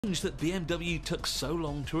That BMW took so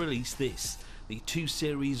long to release this, the 2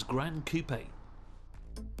 Series Gran Coupe.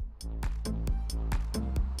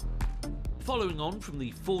 Following on from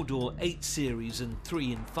the 4-door 8 Series and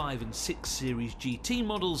 3 and 5 and 6 Series GT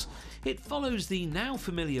models, it follows the now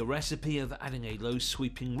familiar recipe of adding a low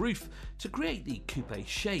sweeping roof to create the coupe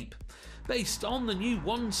shape. Based on the new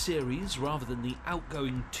 1 Series rather than the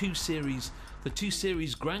outgoing 2 Series, the 2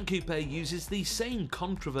 Series Gran Coupe uses the same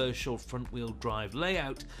controversial front-wheel drive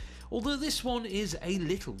layout, although this one is a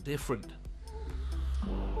little different.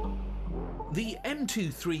 The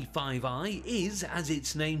M235i is, as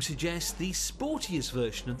its name suggests, the sportiest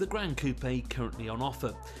version of the Gran Coupe currently on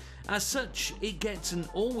offer. As such, it gets an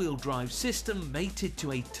all-wheel drive system mated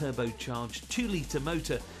to a turbocharged 2-litre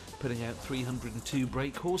motor, putting out 302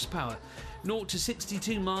 brake horsepower. 0 to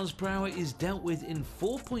 62 miles per hour is dealt with in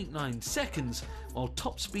 4.9 seconds, while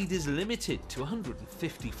top speed is limited to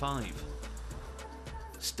 155.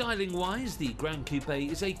 Styling-wise, the Gran Coupe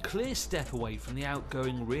is a clear step away from the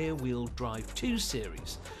outgoing rear-wheel drive 2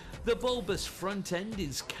 Series. The bulbous front end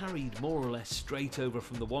is carried more or less straight over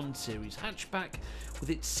from the 1 Series hatchback,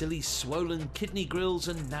 with its silly swollen kidney grills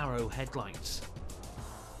and narrow headlights.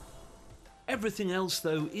 Everything else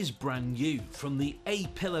though is brand new. From the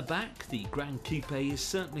A-pillar back, the Gran Coupe is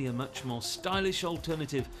certainly a much more stylish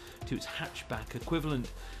alternative to its hatchback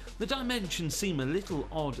equivalent. The dimensions seem a little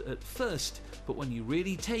odd at first, but when you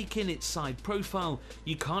really take in its side profile,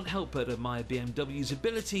 you can't help but admire BMW's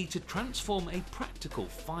ability to transform a practical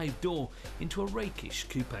 5-door into a rakish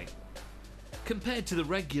coupe. Compared to the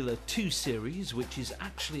regular 2 Series, which is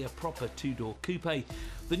actually a proper 2-door coupe,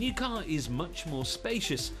 the new car is much more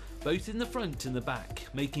spacious, both in the front and the back,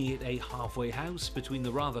 making it a halfway house between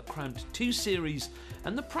the rather cramped 2 Series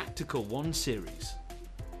and the practical 1 Series.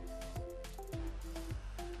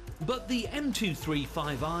 But the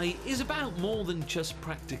M235i is about more than just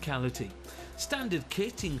practicality. Standard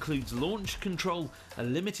kit includes launch control, a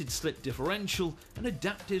limited slip differential and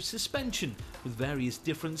adaptive suspension with various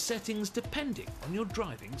different settings depending on your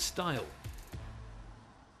driving style.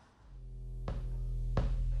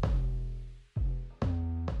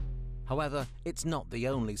 However, it's not the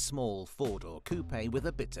only small 4-door coupe with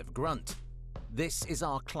a bit of grunt. This is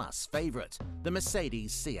our class favourite, the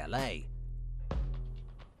Mercedes CLA.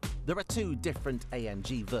 There are 2 different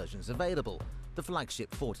AMG versions available, the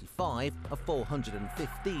flagship 45, a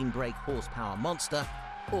 415 brake horsepower monster,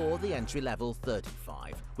 or the entry-level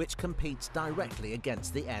 35, which competes directly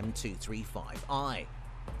against the M235i.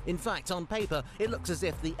 In fact, on paper, it looks as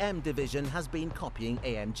if the M division has been copying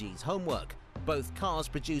AMG's homework. Both cars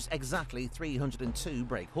produce exactly 302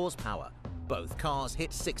 brake horsepower. Both cars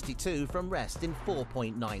hit 62 from rest in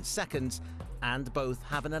 4.9 seconds, and both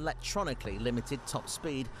have an electronically limited top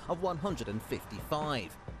speed of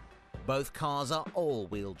 155. Both cars are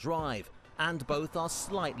all-wheel drive, and both are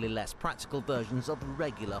slightly less practical versions of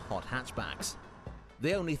regular hot hatchbacks.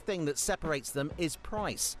 The only thing that separates them is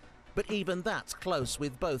price, but even that's close,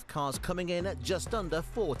 with both cars coming in at just under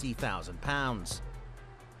 £40,000.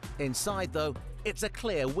 Inside though, it's a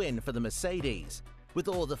clear win for the Mercedes, with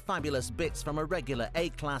all the fabulous bits from a regular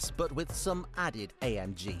A-Class but with some added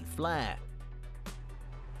AMG flair.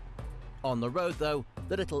 On the road though,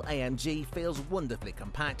 the little AMG feels wonderfully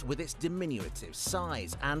compact with its diminutive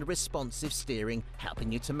size and responsive steering,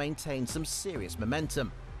 helping you to maintain some serious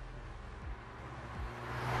momentum.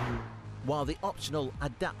 While the optional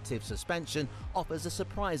adaptive suspension offers a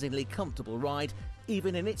surprisingly comfortable ride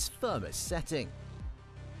even in its firmest setting.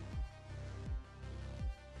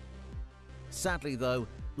 Sadly though,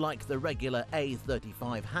 like the regular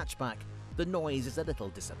A35 hatchback, the noise is a little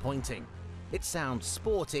disappointing. It sounds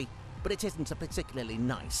sporty, but it isn't a particularly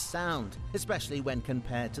nice sound, especially when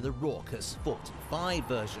compared to the raucous 45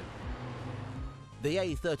 version. The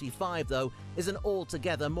A35 though is an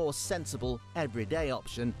altogether more sensible, everyday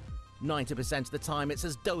option. 90% of the time it's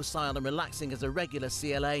as docile and relaxing as a regular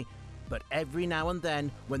CLA, but every now and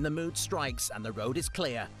then, when the mood strikes and the road is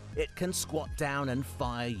clear, it can squat down and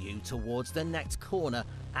fire you towards the next corner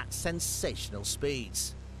at sensational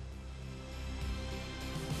speeds.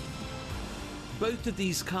 Both of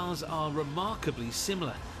these cars are remarkably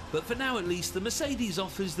similar, but for now at least, the Mercedes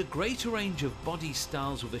offers the greater range of body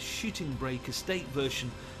styles with a shooting brake estate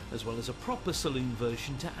version, as well as a proper saloon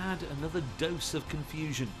version to add another dose of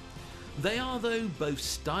confusion. They are though both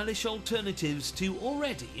stylish alternatives to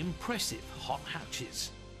already impressive hot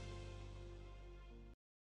hatches.